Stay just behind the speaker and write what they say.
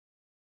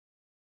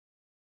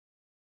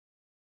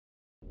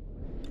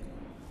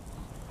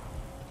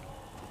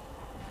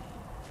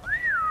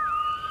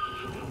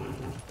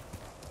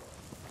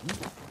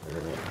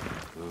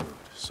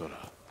sorcerer.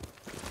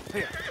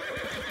 Here.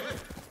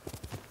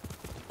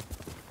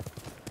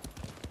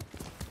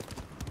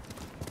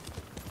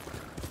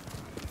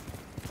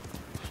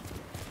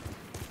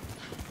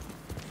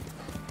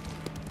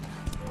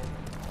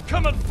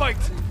 Come and fight!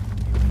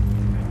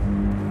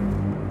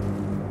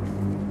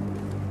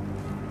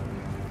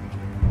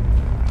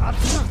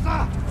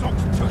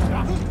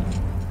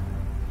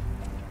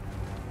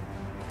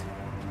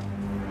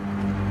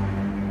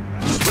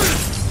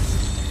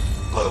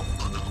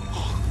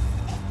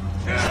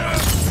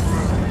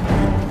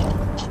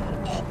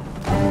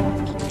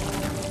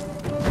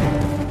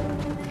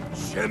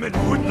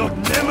 Shaman would not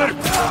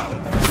never.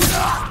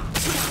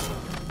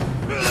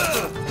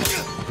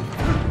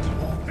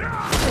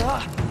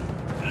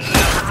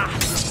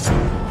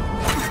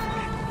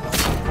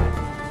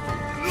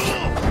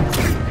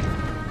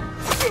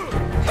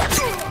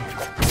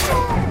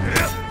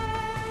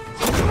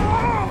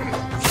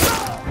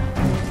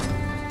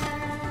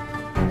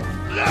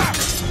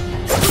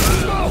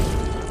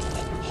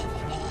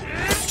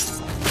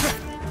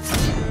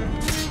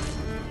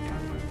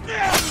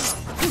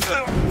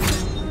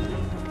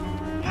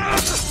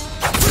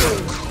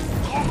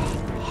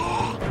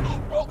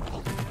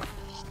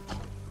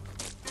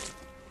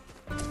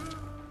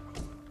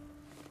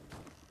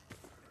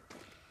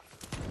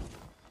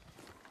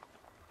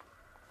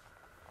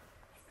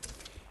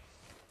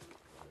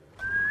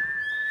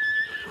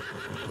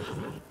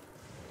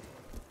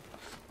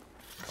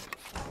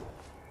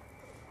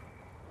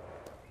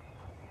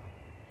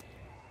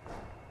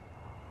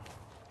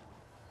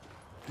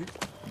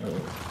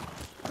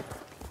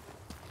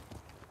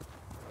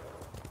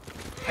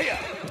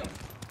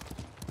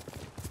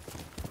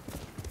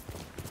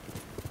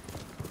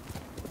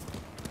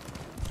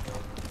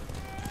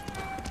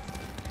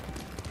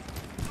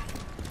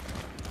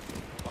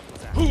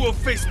 Who will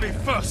face me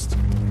first?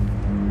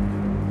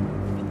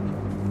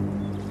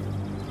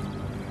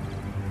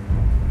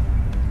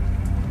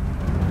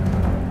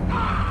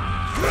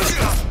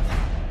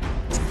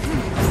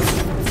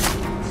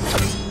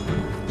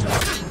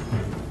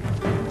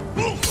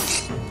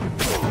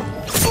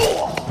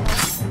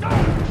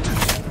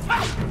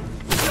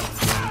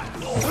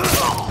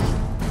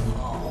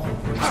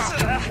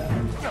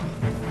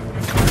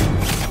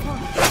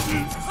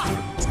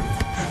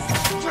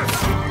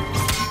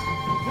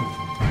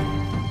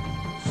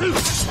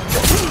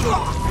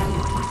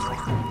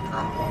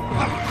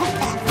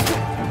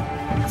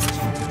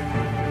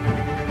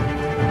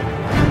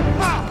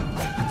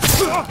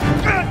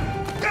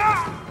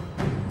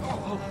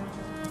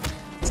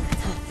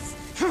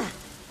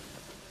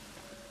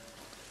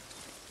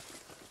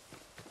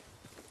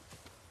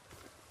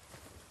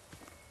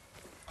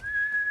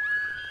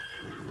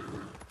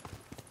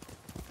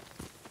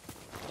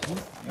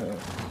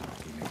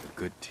 You make a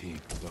good team,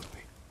 don't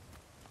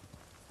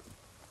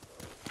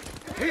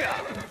we? Here!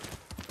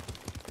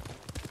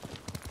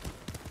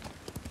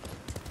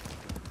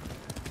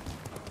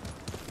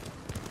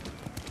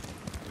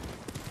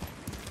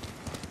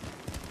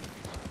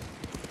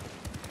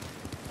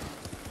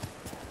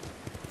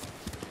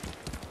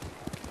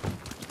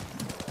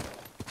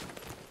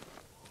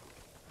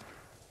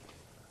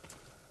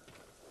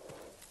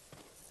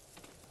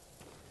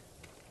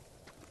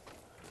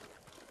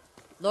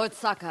 Lord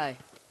Sakai.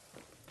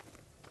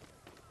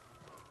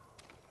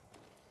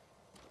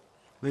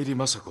 Lady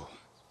Masako,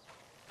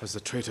 has the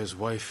traitor's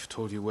wife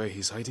told you where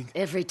he's hiding?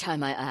 Every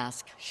time I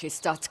ask, she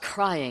starts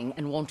crying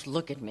and won't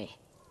look at me.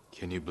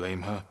 Can you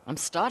blame her? I'm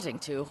starting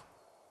to.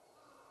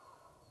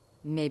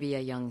 Maybe a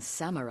young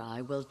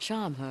samurai will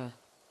charm her.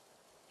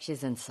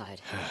 She's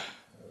inside.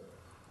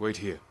 Wait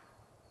here.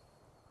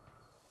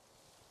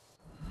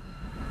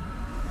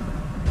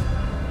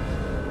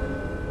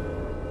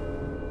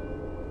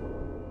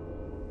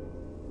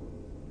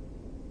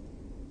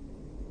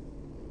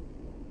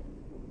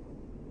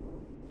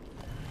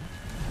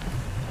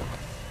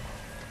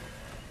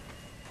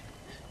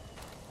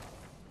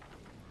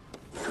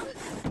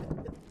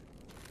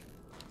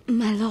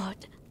 My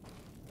lord.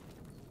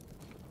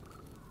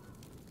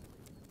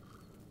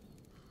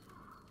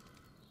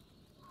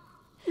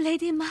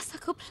 Lady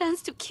Masako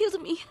plans to kill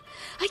me.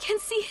 I can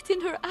see it in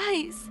her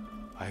eyes.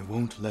 I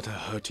won't let her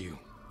hurt you.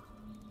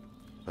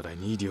 But I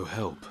need your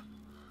help.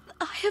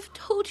 I have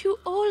told you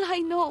all I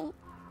know.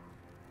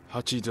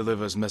 Hachi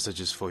delivers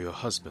messages for your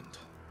husband.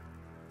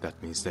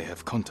 That means they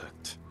have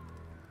contact.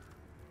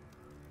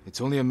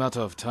 It's only a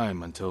matter of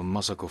time until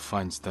Masako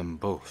finds them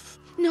both.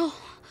 No,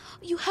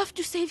 you have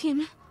to save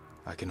him.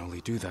 I can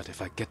only do that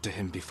if I get to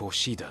him before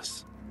she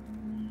does.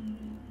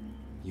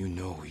 You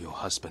know your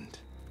husband.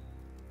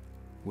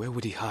 Where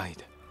would he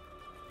hide?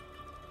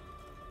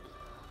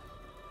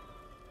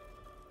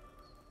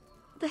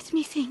 Let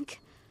me think.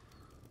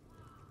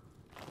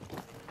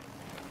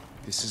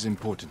 This is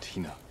important,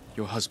 Hina.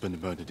 Your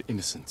husband murdered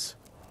innocents.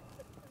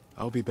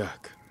 I'll be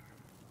back.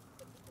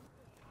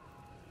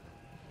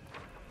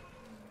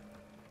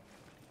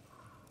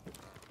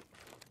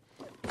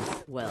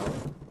 Well,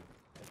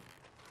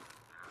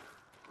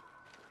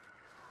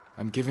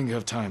 I'm giving her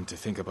time to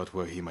think about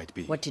where he might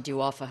be. what did you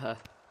offer her?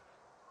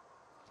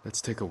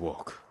 Let's take a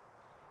walk.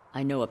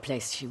 I know a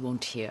place she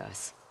won't hear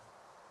us.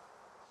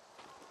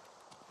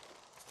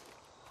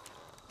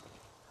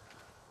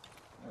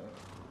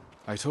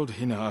 I told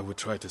Hina I would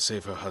try to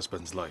save her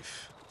husband's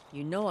life.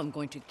 You know I'm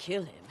going to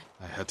kill him.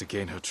 I had to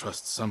gain her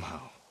trust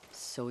somehow.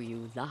 So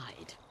you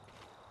lied.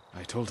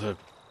 I told her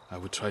I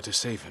would try to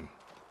save him.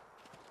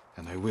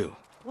 And I will.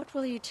 What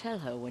will you tell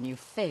her when you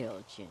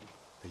fail, Jin?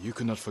 That you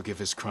cannot forgive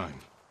his crime.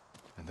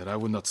 And that I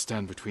will not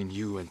stand between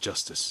you and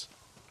justice.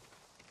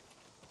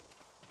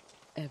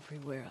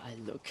 Everywhere I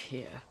look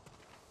here,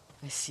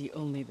 I see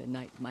only the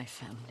night my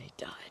family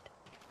died.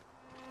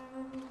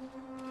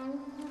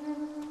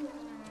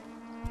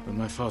 When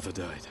my father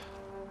died,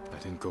 I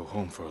didn't go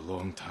home for a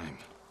long time.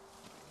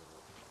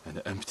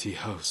 An empty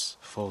house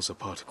falls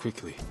apart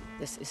quickly.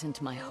 This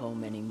isn't my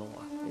home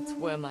anymore. It's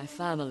where my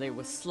family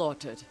was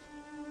slaughtered.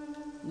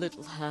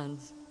 Little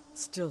hands,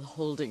 still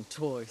holding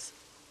toys.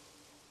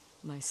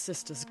 My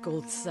sister's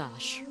gold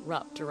sash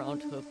wrapped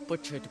around her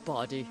butchered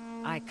body.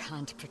 I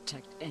can't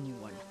protect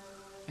anyone.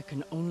 I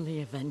can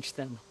only avenge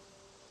them.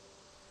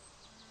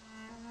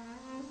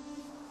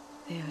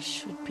 There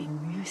should be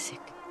music.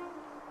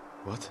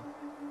 What?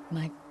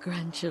 My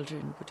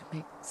grandchildren would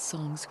make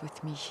songs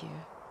with me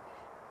here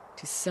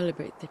to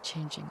celebrate the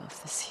changing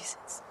of the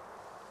seasons.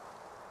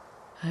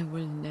 I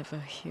will never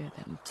hear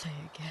them play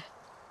again.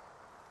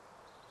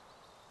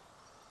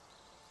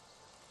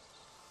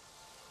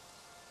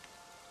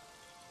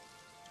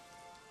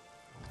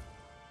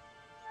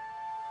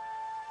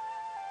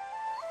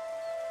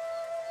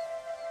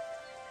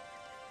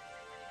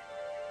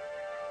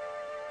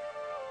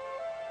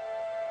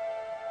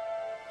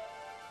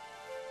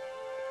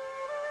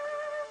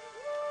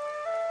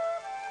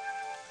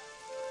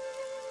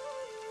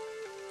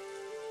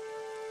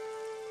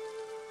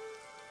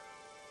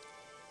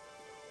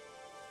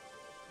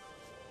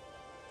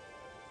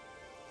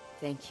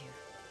 Thank you.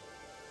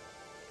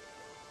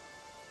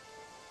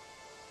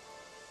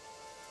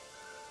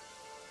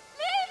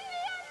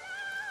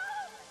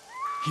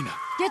 Hina!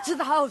 Get to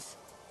the house!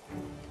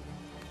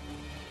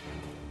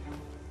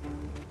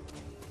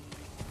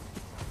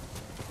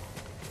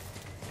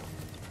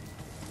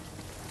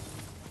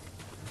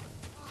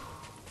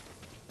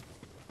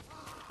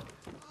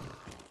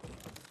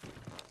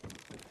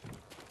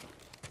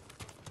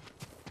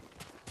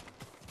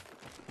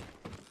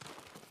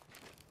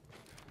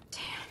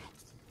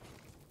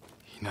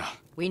 Hina.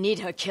 We need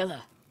her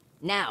killer.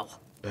 Now.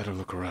 Better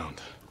look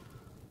around.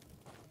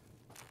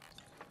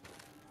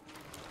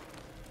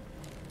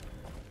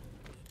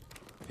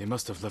 They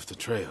must have left a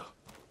trail.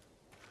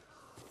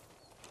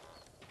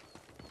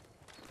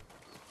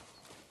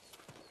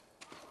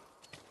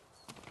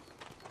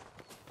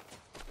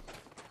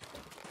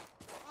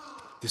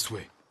 This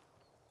way.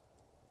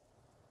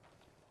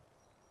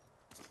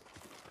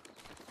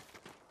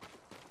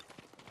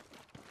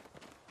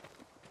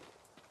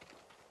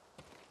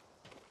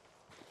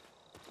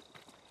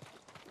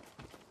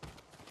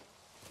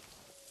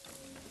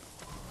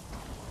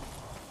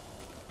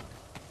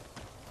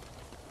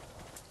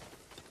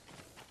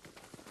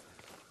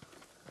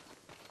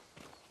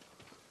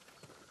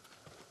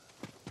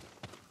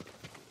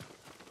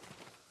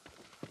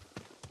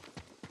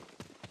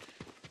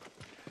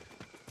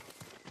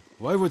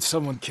 Why would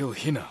someone kill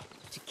Hina?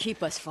 To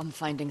keep us from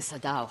finding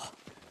Sadao.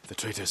 The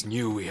traitors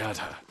knew we had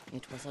her.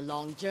 It was a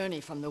long journey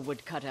from the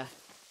woodcutter.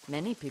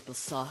 Many people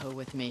saw her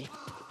with me.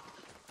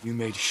 You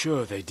made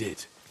sure they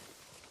did.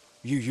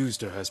 You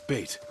used her as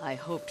bait. I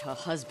hoped her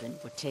husband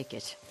would take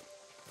it.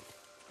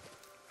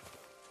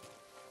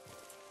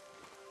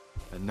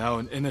 And now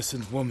an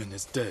innocent woman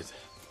is dead.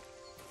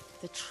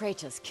 The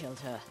traitors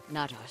killed her,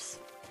 not us.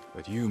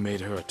 But you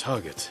made her a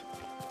target.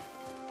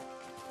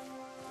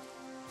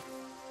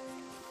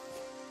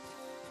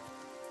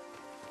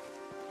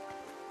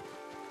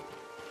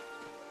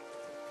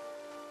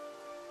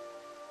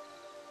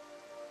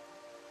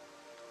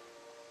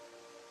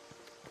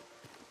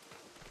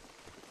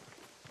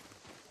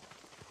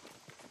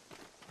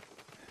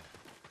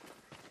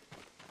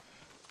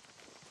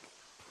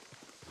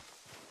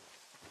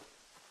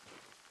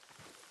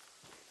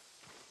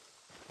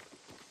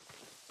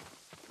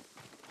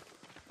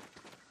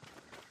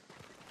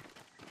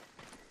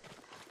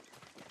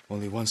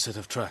 Only one set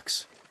of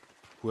tracks.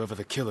 Whoever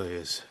the killer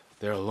is,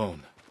 they're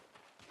alone.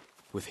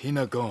 With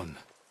Hina gone,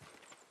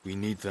 we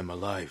need them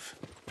alive.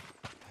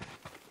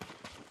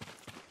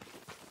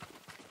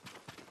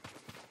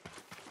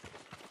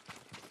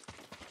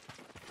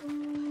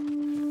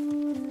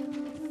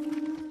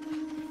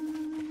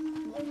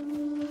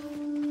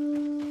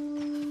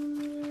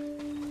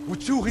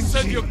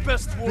 Send your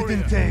best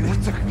warrior!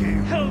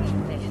 Help!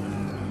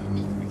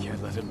 We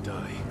can't let him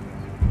die.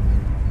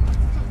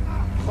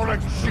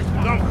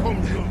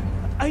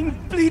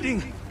 I'm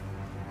bleeding!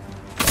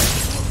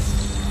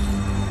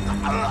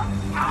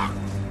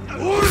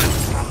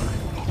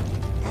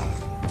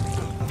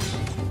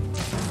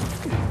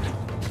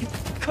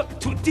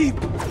 Cut too deep!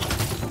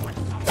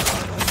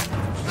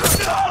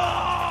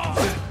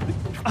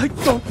 I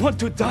don't want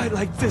to die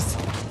like this!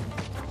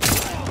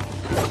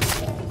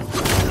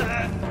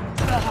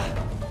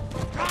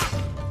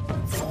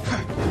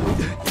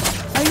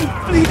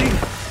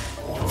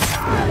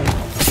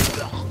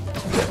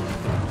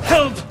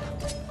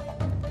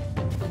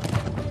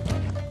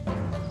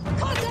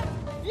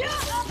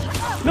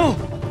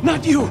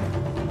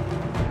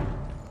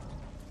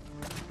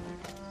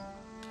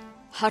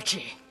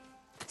 Hachi,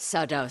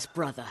 Sadao's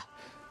brother.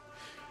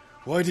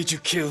 Why did you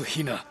kill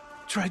Hina?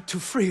 Tried to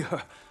free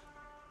her.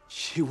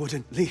 She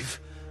wouldn't leave.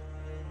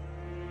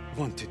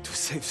 Wanted to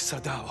save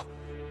Sadao.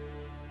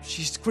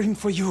 She screamed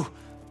for you.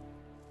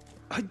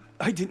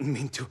 I didn't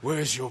mean to.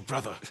 Where's your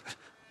brother?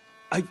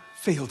 I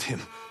failed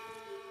him.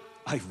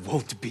 I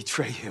won't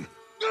betray him.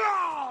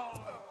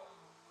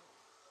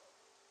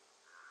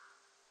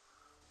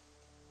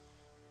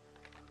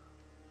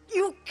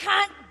 You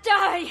can't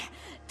die!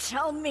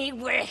 Tell me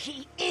where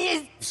he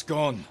is! He's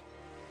gone.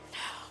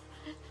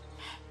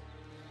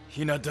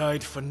 Hina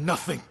died for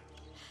nothing.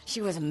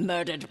 She was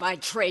murdered by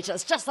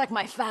traitors, just like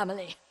my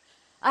family.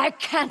 I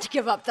can't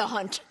give up the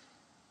hunt.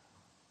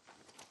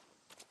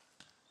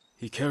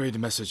 He carried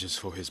messages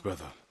for his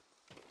brother.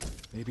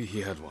 Maybe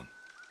he had one.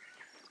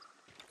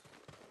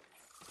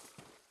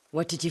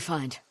 What did you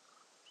find?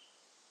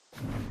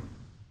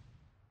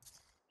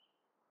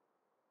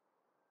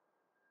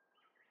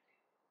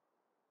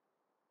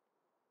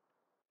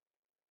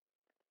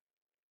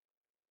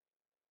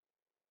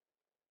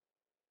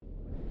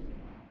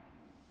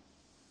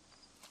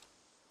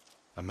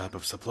 A map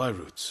of supply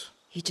routes.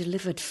 He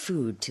delivered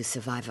food to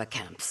survivor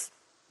camps.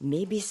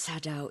 Maybe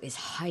Sadao is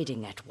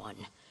hiding at one.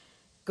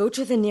 Go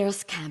to the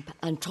nearest camp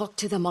and talk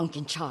to the monk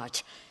in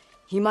charge.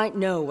 He might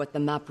know what the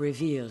map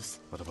reveals.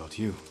 What about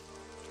you?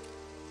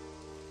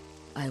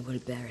 I will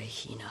bury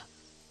Hina.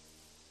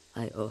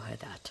 I owe her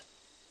that.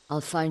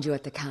 I'll find you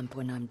at the camp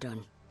when I'm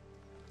done.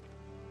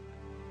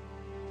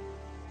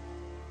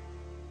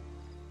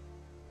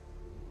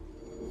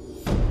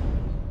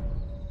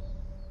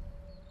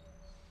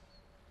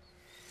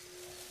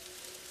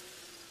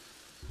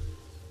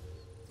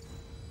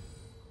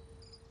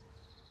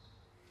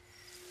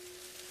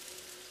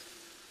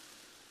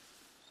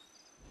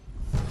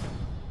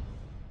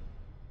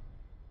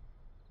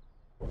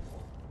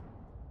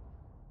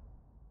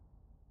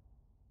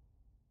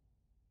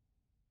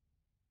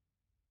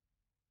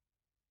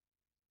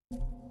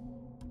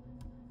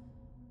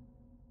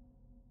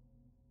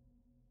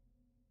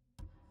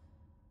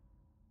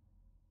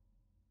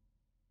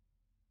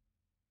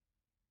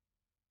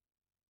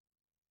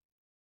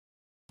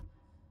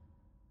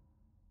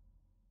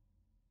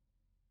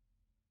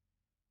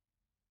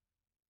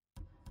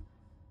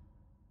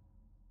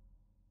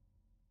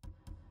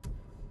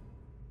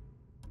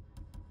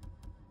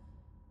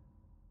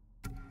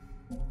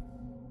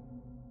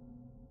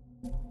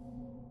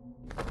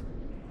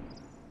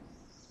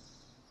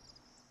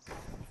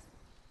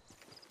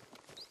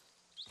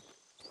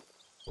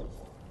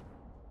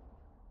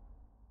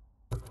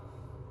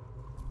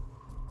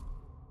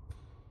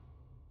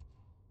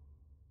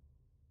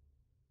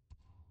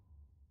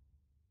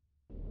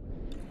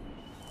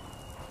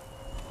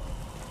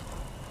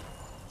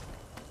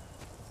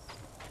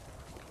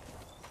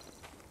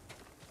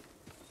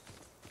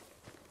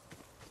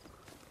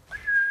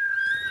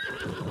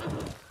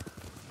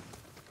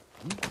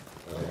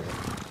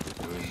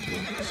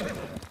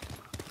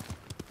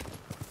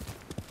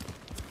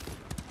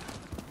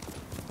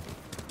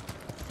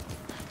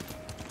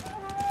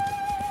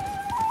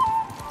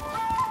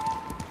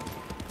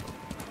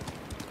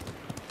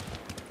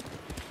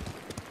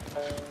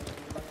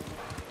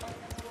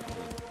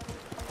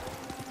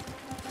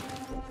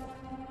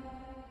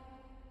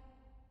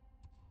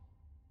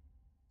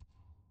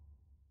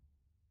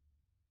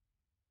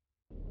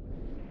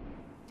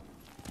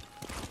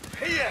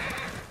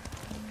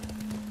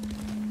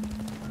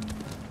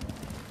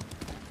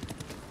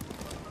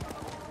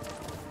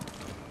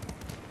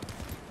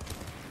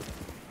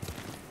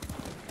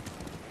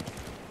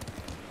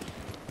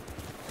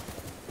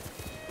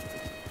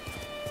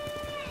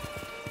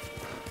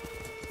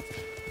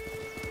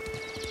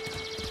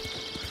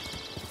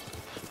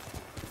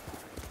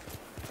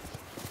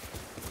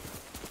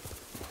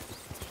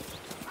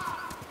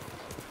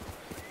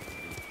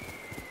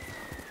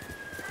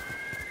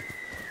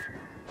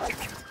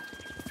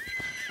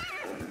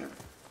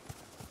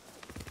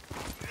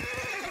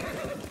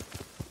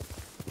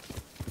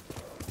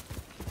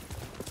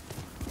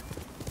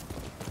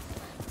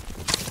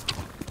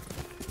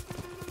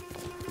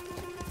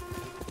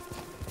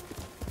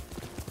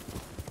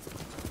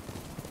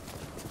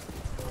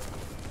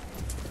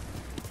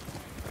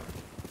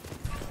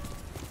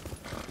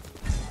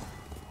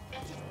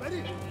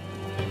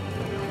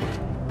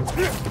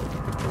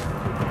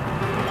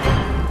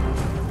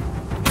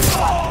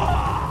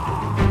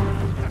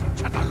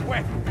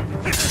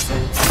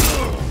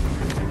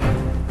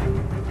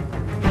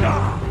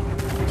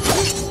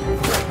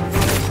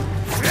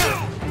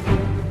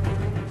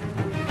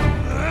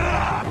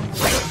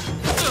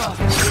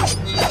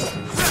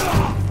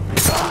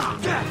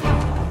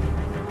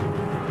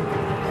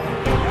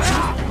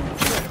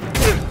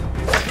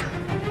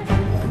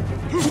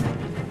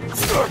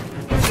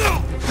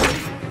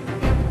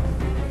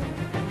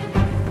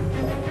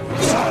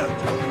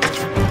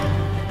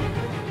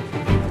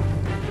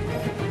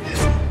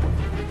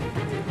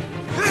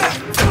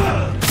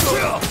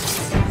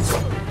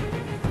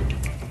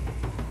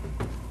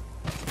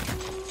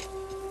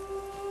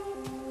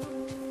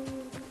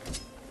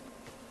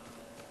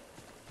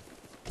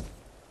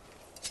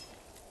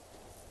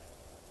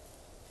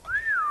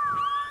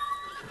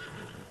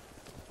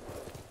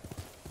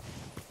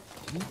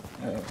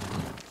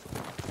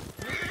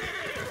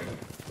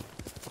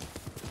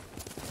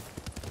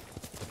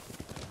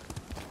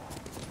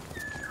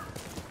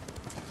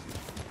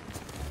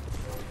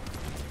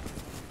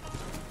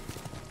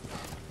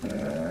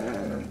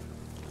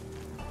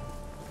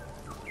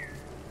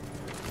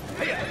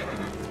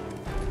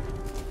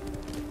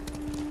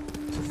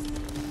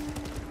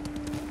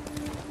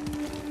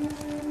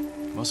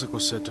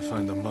 Masako said to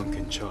find the monk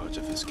in charge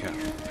of his camp.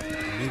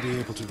 He may be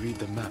able to read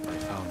the map I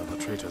found on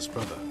the traitor's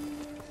brother.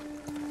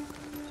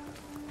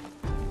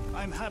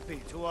 I'm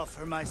happy to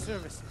offer my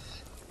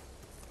services.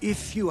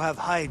 If you have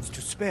hides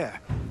to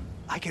spare,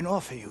 I can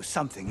offer you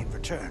something in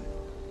return.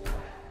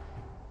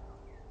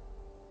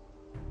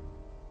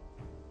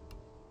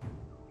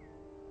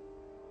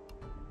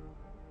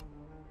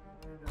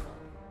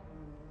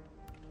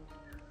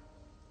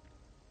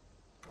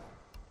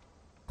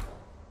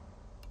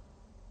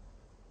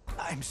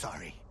 I'm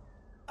sorry.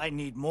 I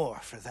need more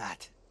for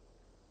that.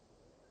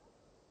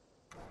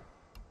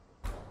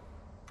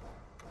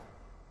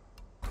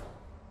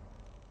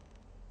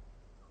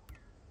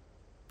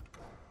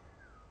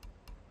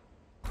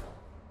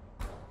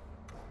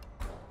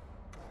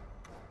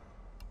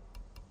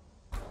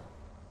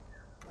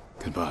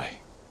 Goodbye.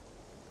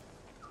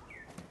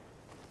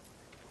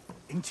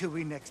 Until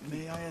we next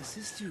meet. May I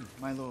assist you,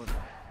 my lord?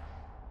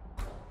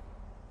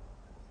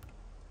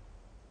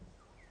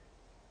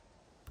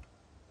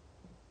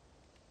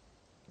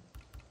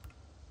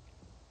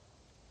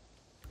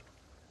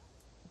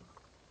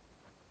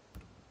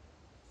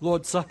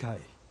 Lord Sakai,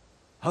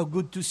 how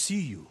good to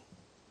see you.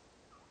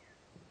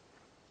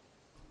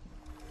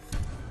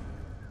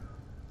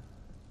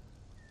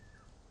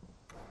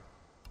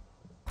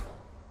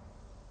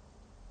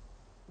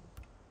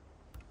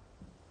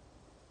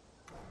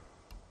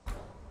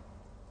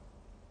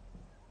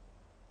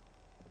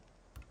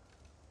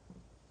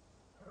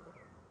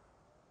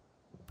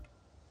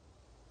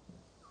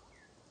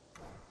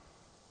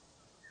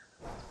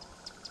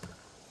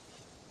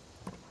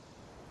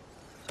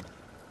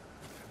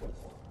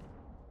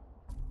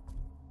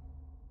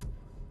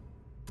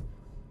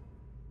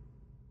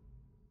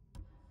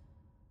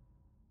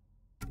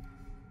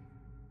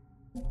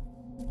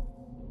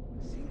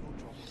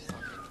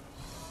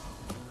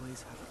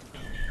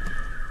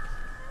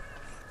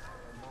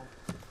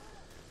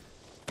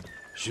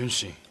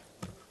 Junshi,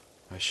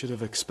 I should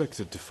have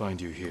expected to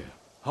find you here.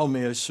 How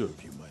may I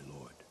serve you, my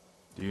lord?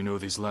 Do you know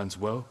these lands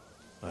well?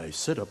 I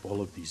set up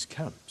all of these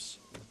camps.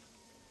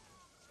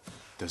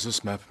 Does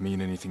this map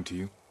mean anything to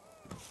you?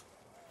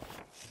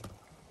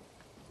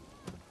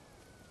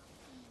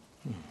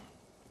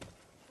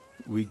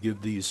 We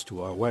give these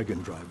to our wagon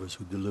drivers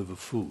who deliver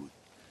food.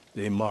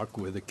 They mark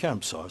where the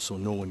camps are so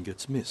no one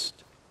gets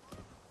missed.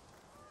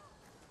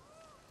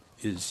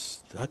 Is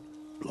that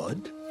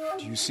blood?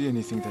 Do you see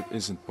anything that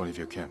isn't one of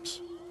your camps?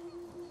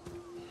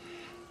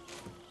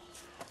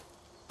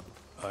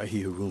 I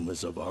hear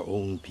rumors of our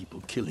own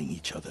people killing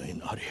each other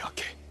in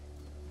Ariake.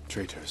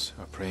 Traitors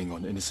are preying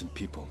on innocent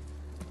people.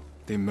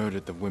 They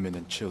murdered the women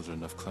and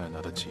children of Clan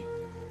Adachi.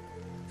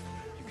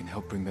 You can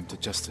help bring them to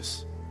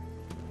justice.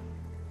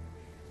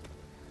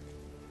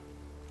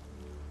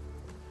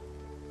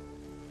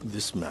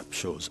 This map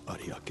shows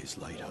Ariake's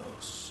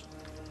lighthouse.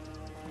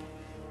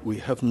 We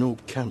have no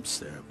camps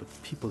there, but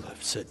people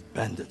have said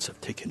bandits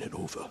have taken it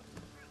over.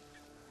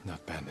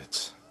 Not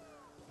bandits.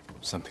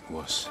 Something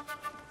worse.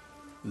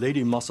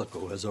 Lady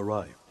Masako has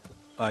arrived.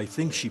 I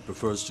think she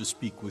prefers to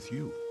speak with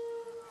you.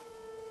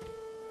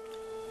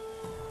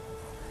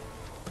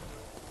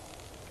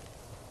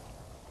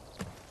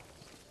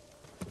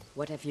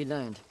 What have you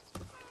learned?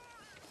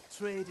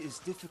 Trade is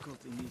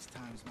difficult in these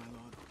times, my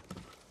lord.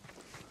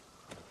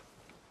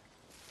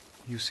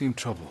 You seem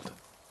troubled.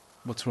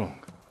 What's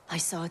wrong? I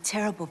saw a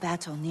terrible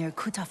battle near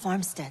Kuta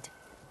Farmstead.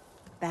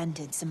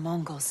 Bandits and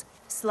Mongols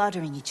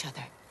slaughtering each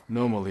other.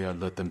 Normally I'd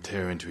let them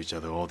tear into each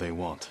other all they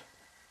want.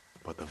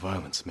 But the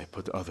violence may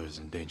put others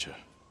in danger.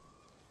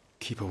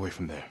 Keep away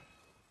from there.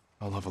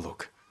 I'll have a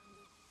look.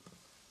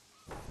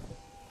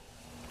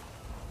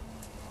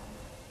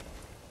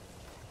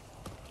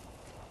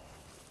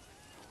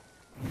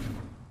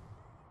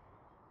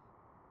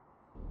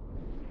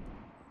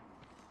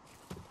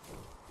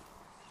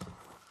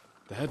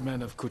 The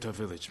headman of Kuta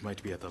village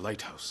might be at the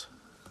lighthouse.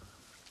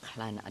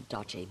 Clan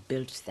Adachi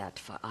built that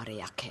for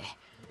Ariake.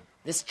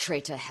 This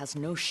traitor has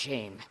no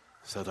shame.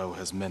 Sadao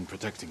has men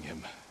protecting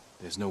him.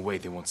 There's no way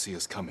they won't see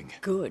us coming.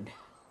 Good.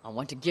 I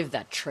want to give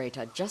that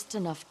traitor just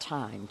enough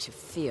time to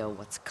fear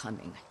what's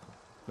coming.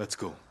 Let's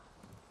go.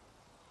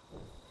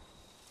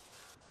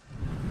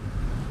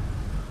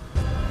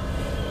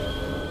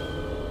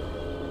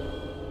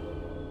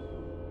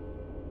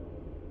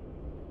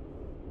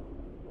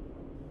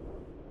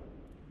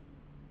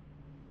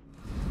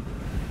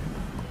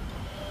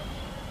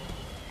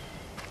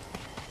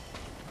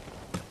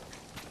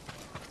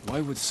 Why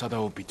would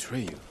Sadao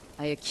betray you?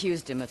 I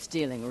accused him of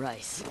stealing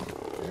rice,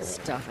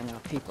 starving our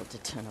people to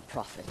turn a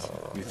profit.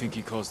 You think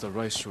he caused the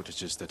rice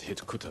shortages that hit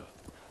Kuta?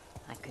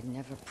 I could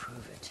never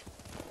prove it,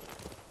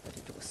 but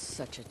it was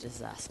such a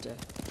disaster.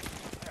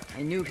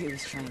 I knew he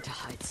was trying to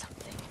hide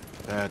something.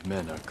 Bad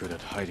men are good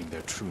at hiding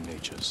their true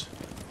natures.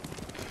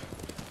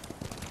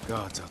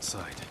 Guards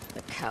outside.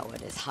 The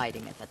coward is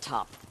hiding at the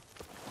top.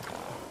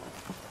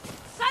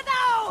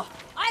 Sadao!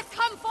 I've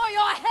come for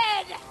your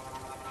head!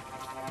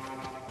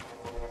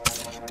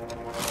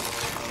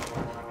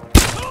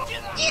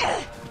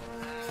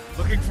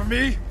 Looking for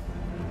me?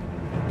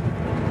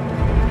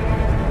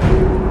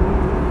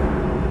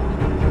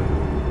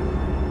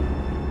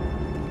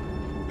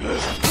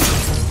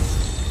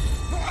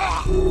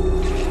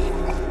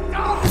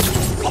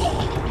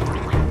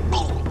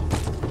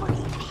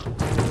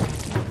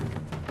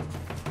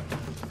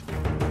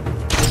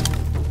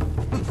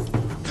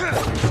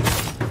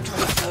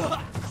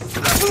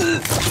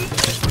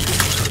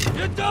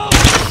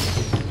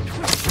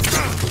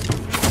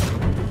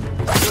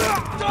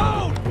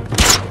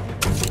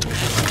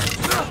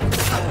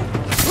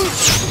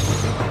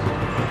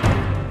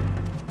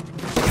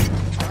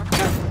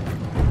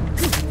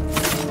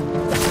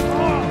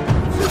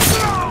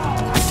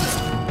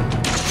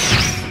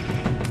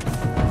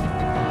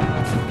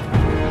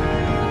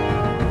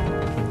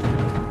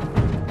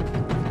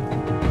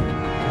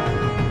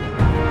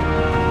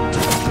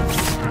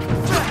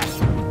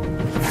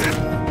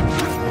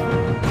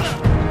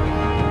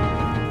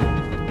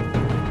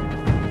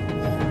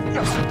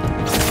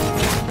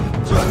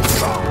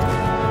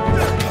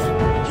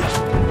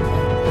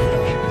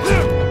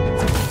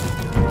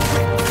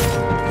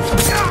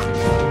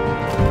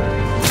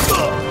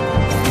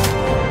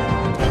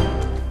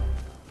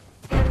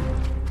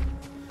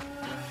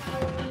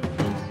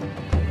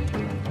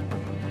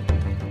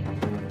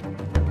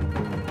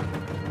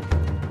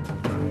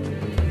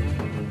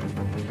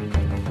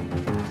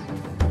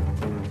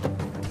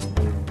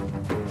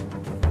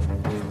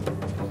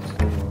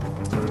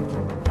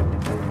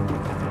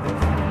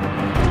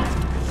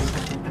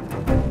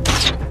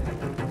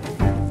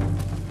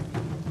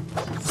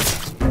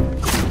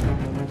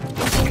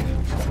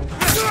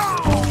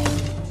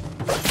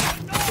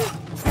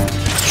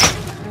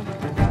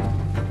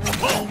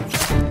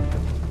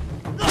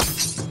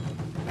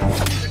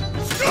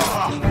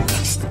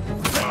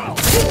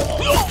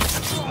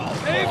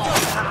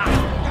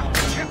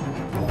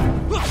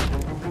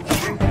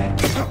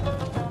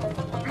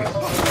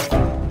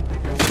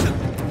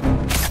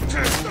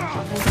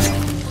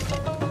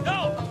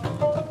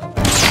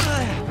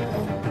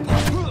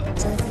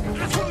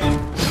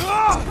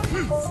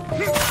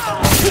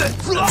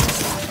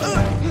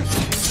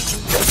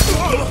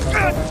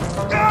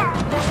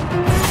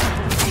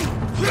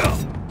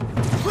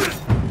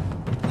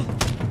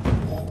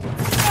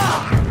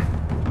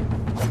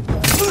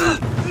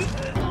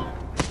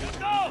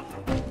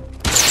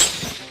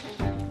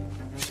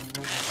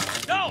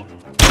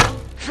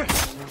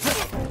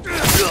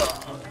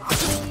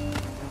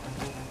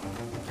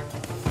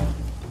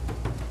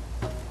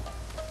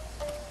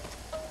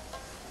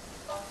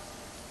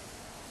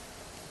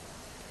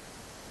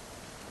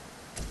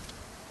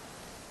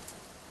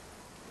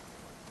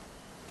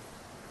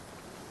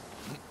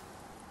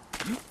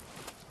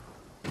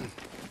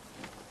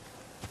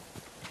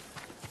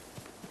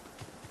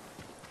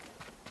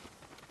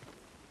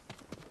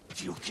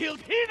 You killed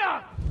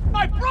Hina!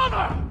 My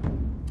brother!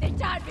 They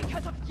died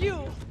because of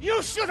you!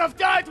 You should have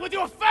died with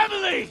your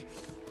family!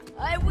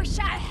 I wish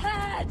I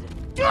had!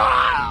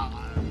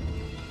 Ah!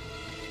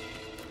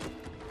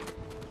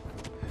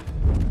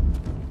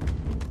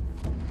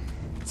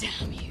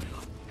 Damn you.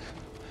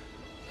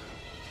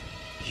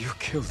 You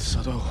killed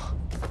Sado.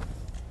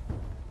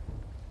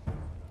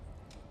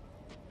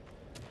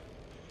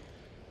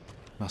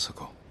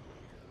 Masako.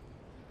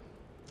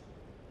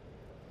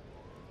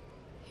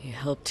 He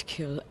helped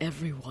kill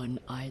everyone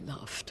I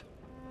loved.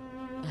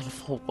 And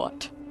for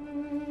what?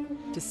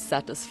 To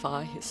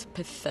satisfy his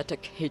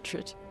pathetic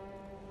hatred?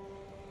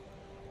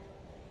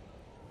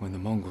 When the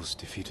Mongols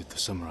defeated the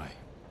samurai,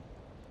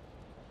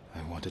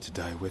 I wanted to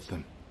die with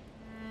them.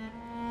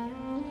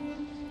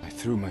 I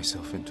threw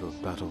myself into a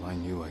battle I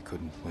knew I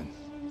couldn't win.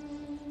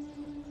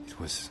 It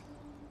was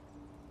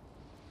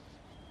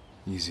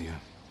easier.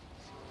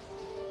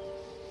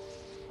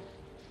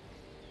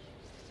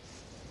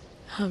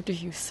 How do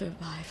you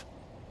survive?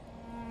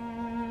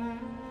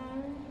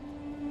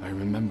 I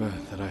remember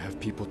that I have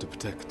people to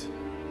protect,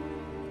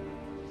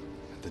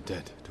 and the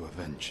dead to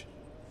avenge.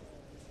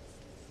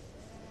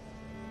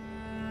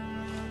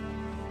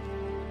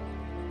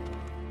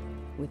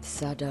 With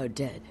Sadao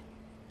dead,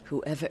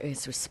 whoever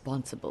is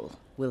responsible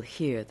will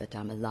hear that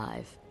I'm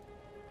alive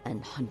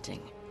and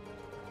hunting.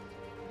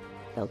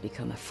 They'll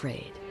become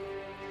afraid,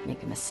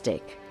 make a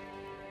mistake.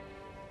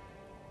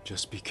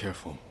 Just be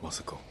careful,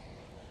 Masako.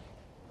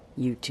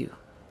 You too.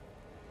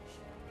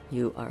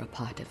 You are a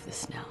part of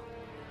this now.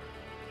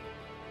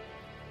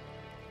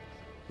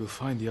 We'll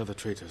find the other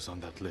traitors on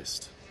that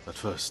list. But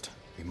first,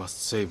 we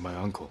must save my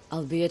uncle.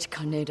 I'll be at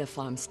Kaneda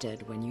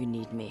Farmstead when you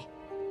need me.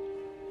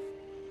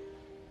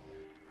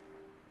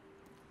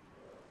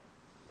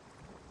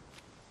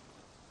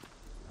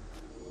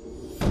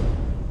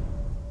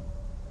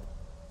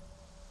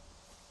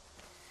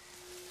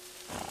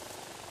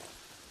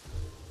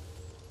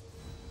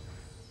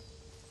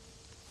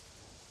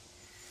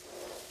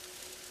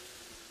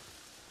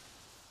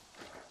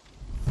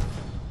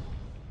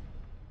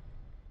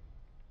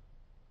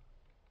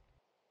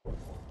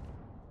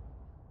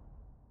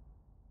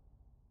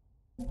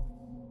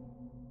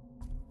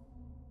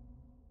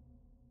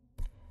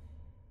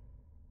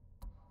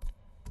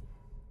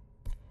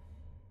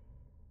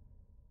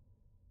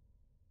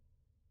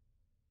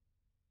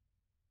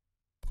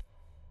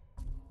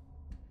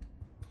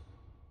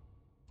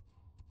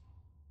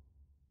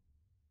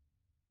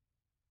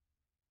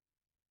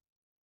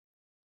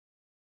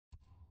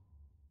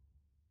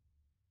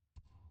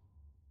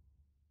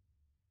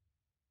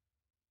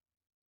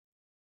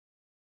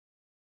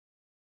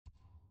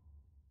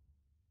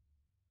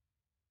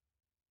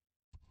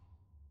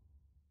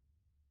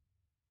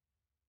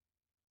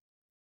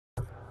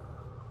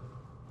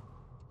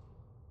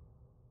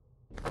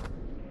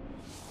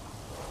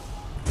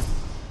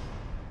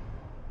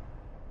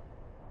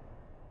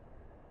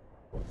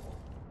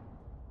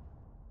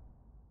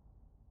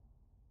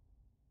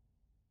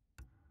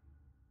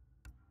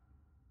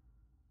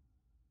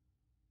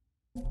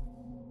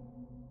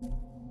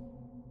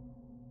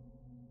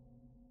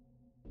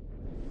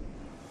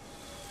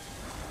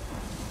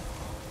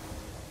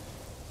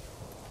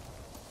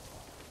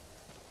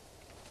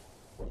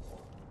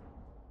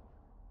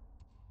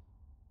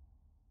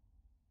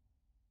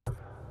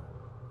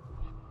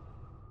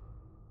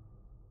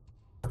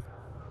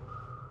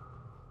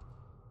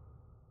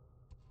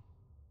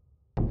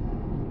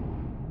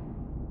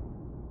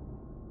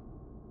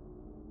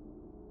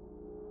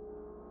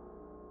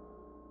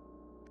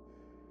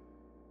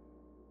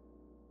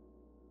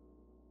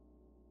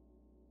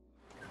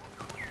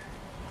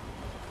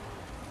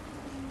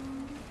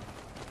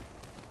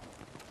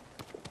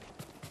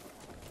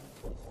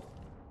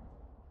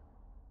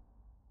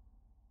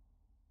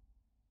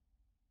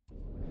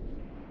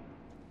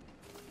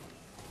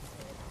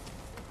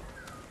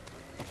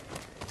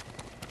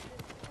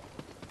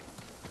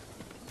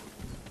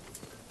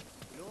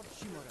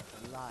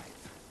 Alive.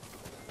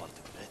 Want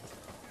to bet?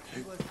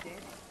 He was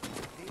dead.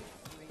 They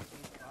raised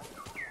his body.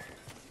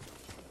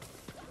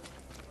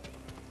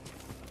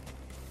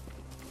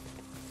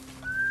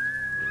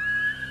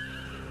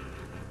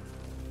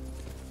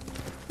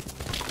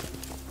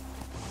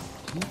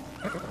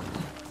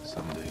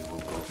 Someday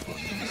we'll go for a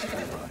peaceful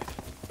ride.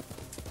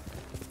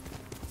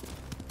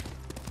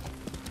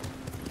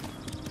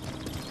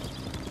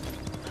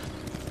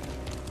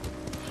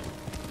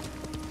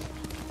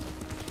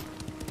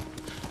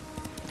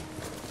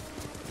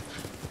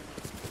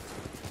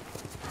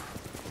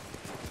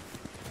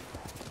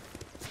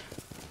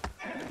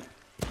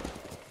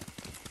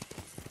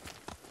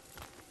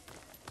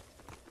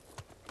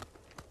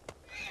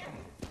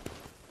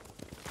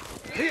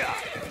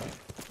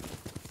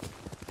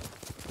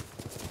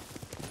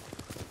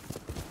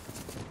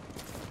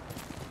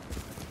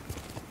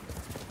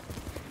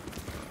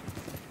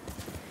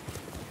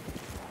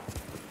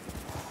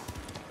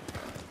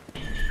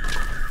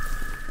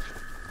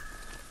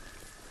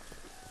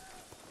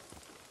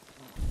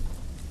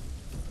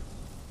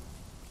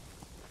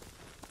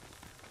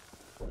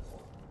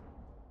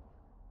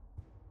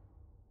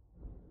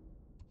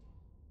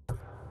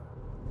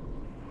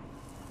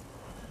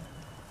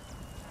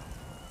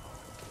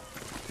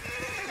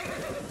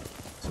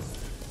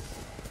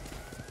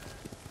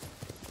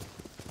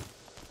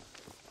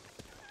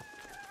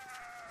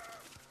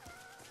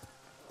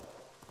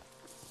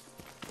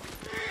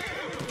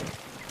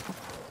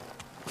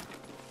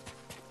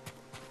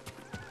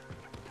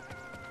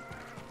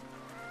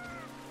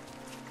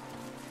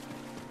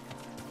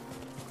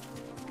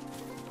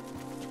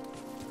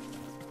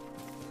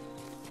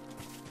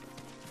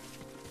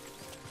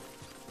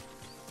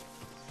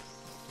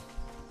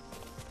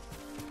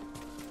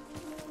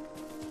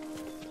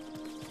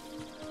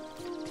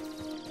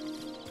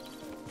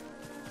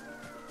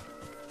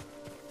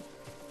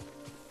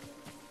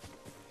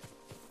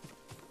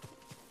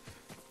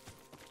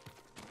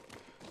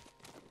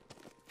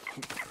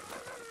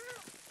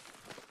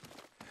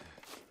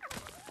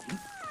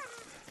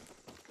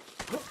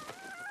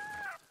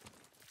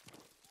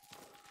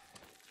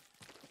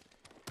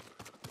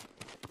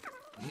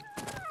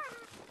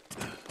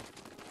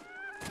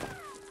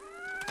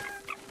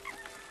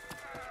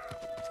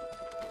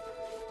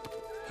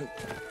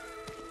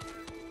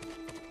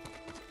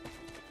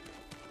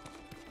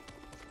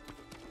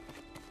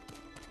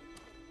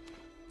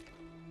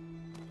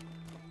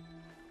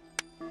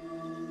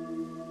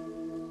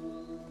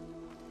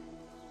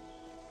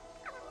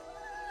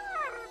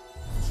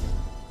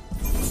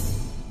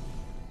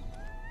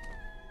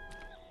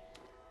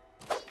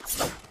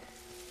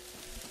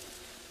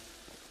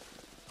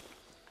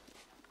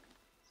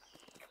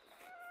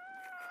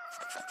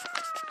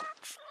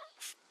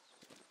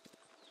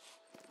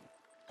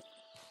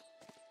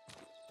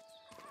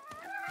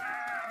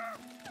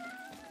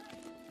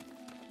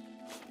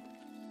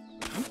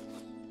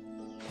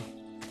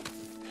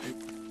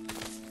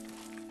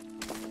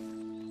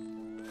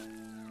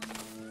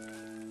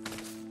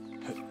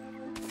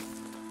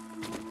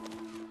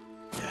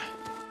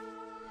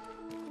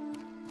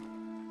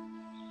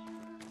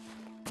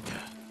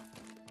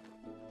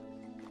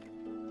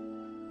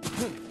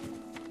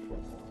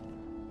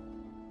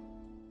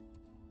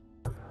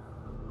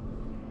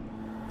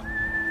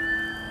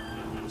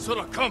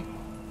 Sora, come!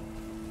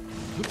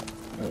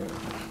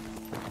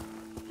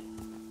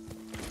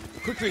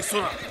 Quickly,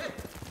 Sora!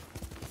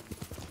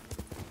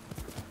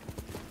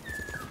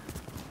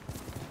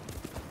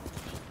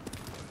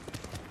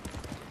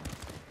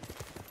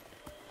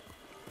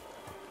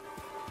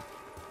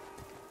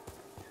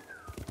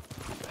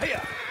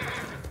 Hiya!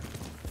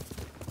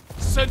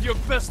 Send your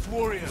best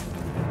warrior!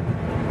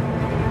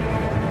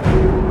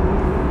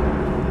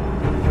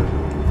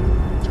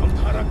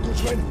 정타락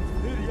도주엔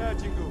느리야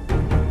친구.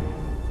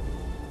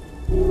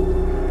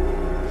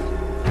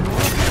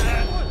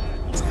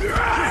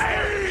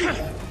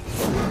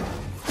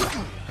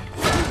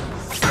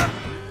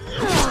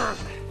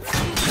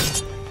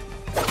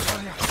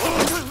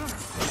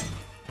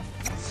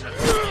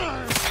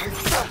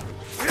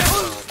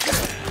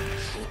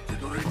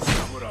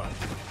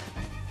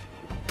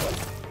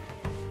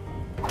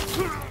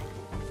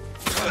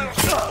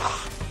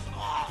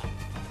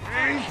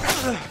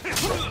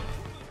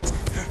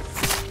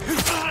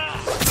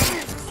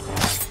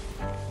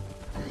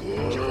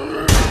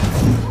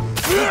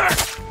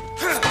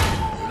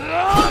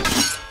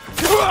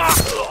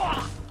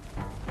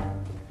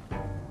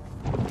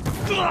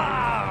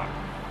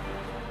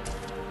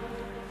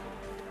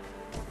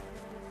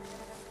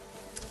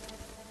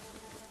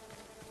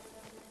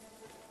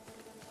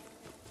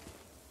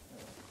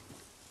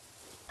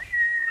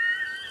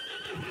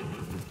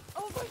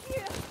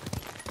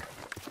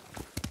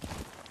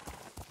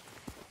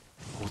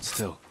 Hold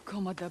still.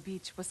 Komoda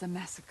Beach was a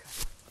massacre,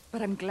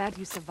 but I'm glad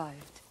you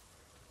survived.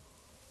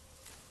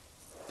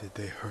 Did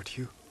they hurt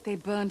you? They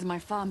burned my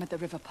farm at the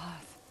river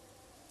path,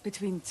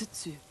 between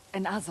Tsutsu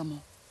and Azamo.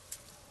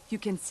 You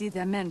can see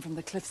their men from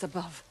the cliffs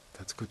above.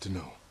 That's good to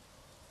know.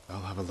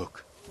 I'll have a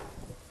look.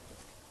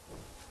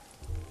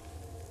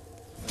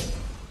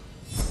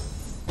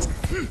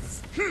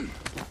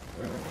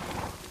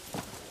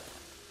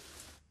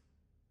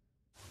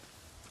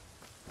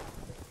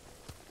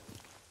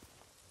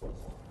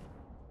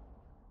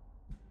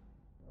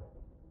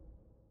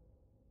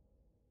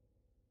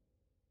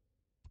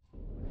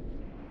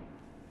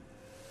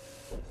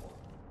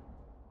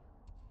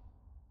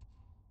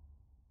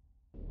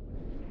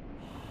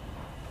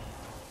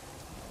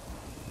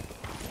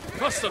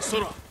 Faster,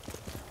 Sora!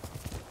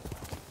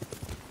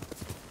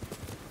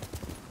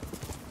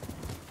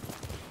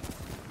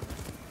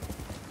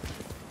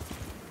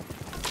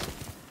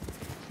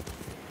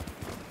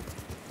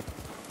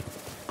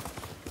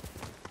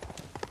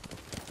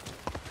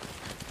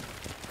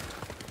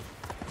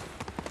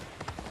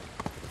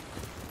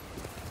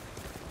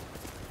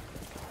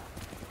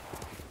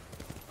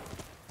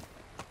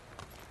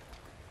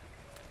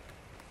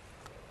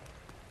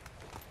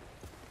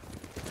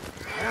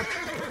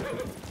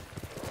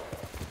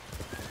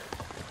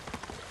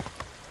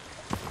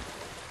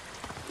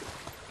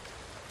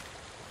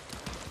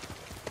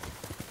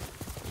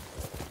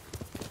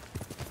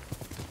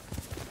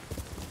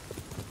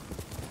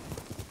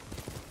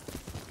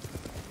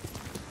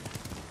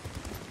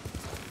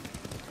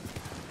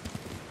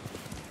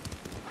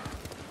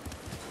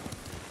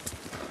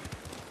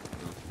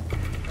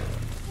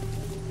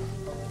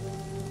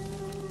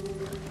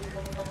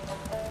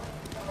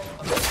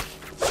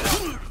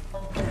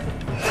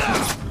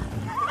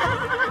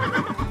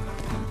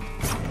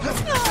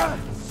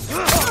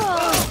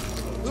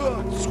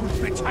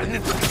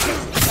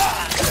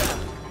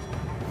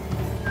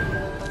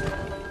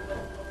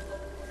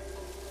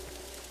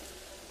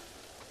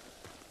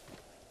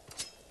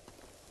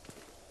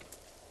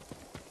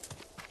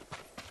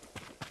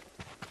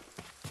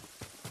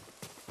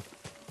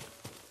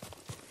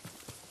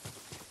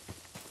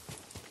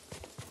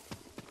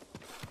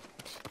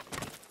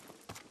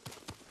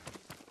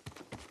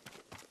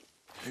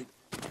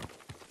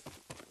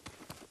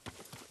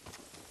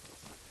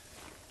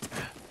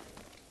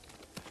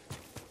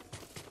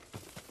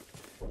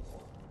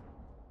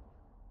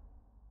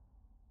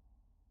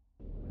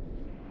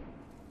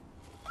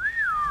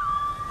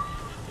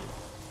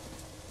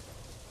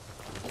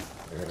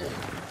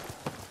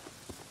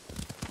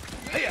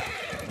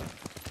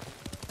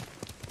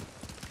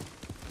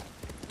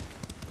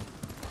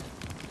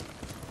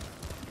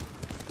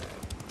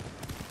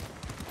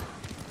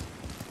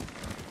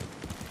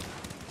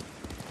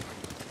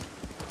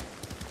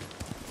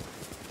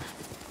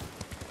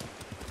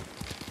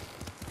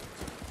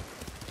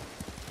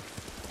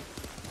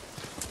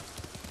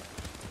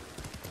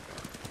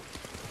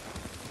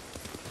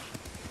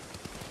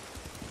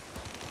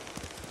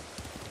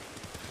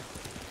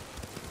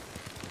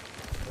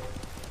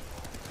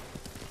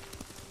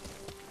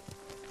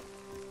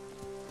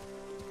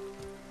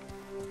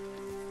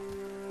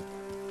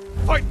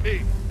 fight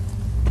me!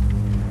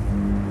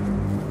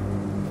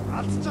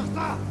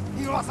 Алцчихлаа.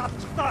 Би бас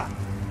алцчихлаа.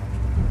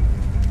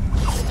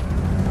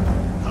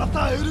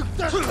 Хата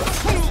өргөдөө.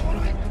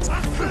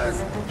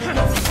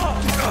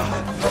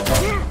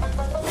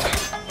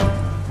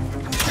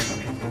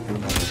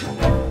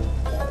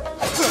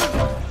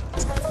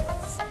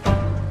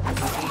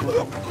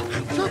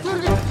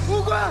 Шотөргө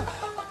үгүй.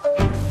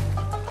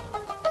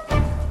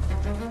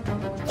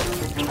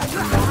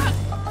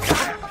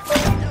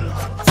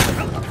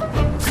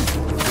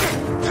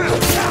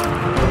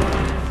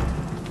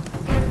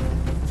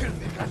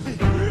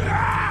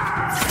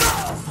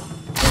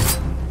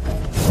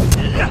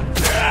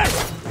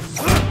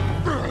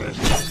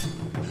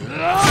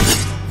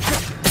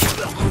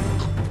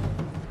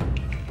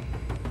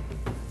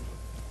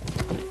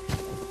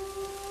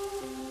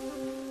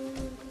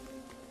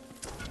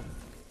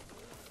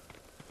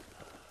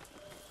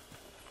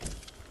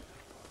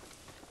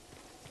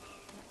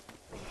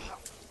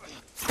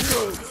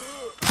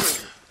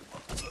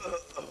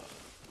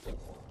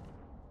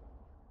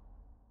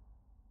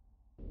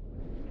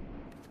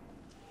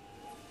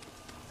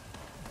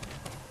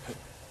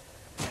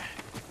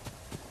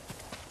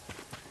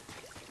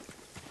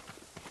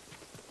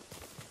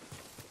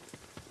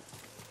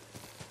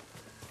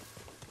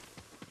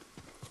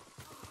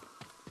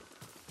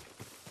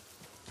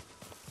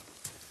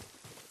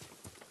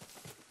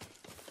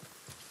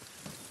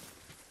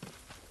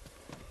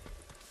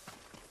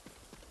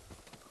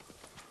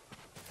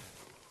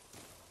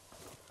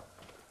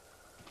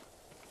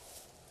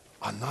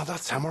 Another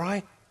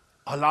samurai?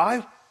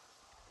 Alive?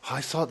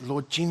 I thought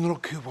Lord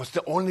Jinroku was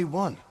the only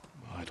one.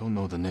 I don't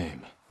know the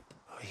name.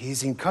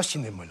 He's in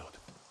Kashine, my lord.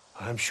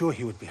 I'm sure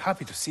he would be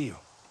happy to see you.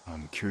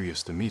 I'm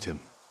curious to meet him.